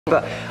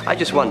But I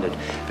just wondered,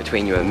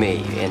 between you and me,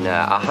 in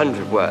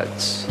 100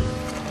 words,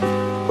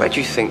 where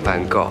do you think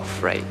Van Gogh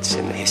rates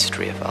in the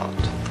history of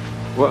art?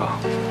 Well,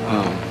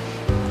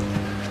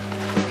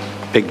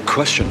 big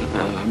question,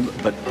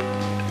 but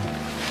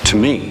to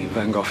me,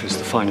 Van Gogh is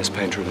the finest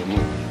painter of them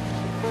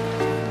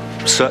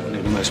all.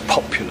 Certainly the most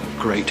popular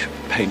great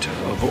painter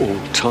of all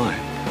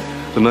time.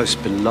 The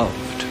most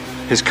beloved.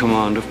 His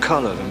command of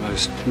color, the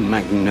most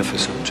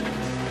magnificent.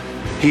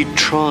 He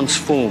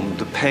transformed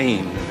the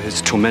pain of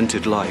his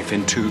tormented life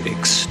into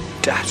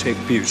ecstatic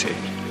beauty.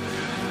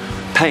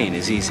 Pain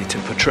is easy to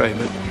portray,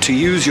 but to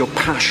use your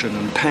passion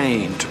and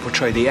pain to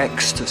portray the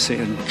ecstasy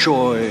and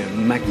joy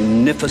and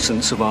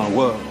magnificence of our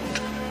world,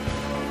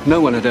 no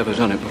one had ever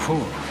done it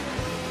before.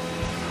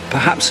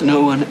 Perhaps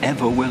no one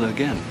ever will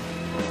again.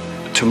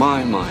 To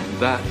my mind,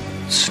 that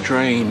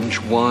strange,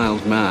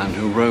 wild man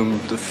who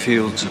roamed the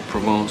fields of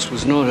Provence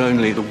was not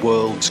only the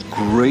world's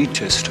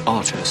greatest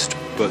artist,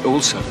 but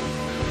also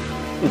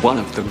one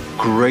of the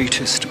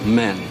greatest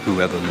men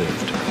who ever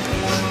lived.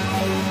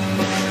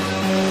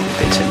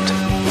 Vincent,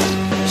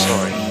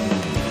 sorry.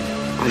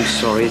 I'm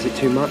sorry, is it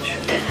too much?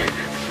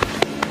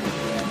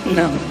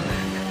 No.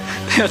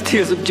 They are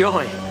tears of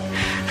joy.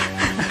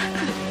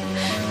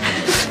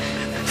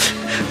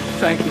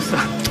 Thank you, sir.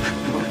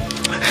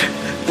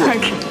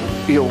 Thank you.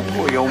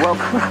 You're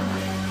welcome.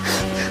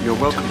 You're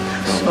welcome.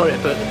 Sorry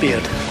about the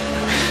beard.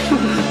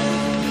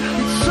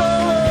 It's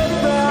all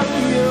about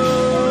you.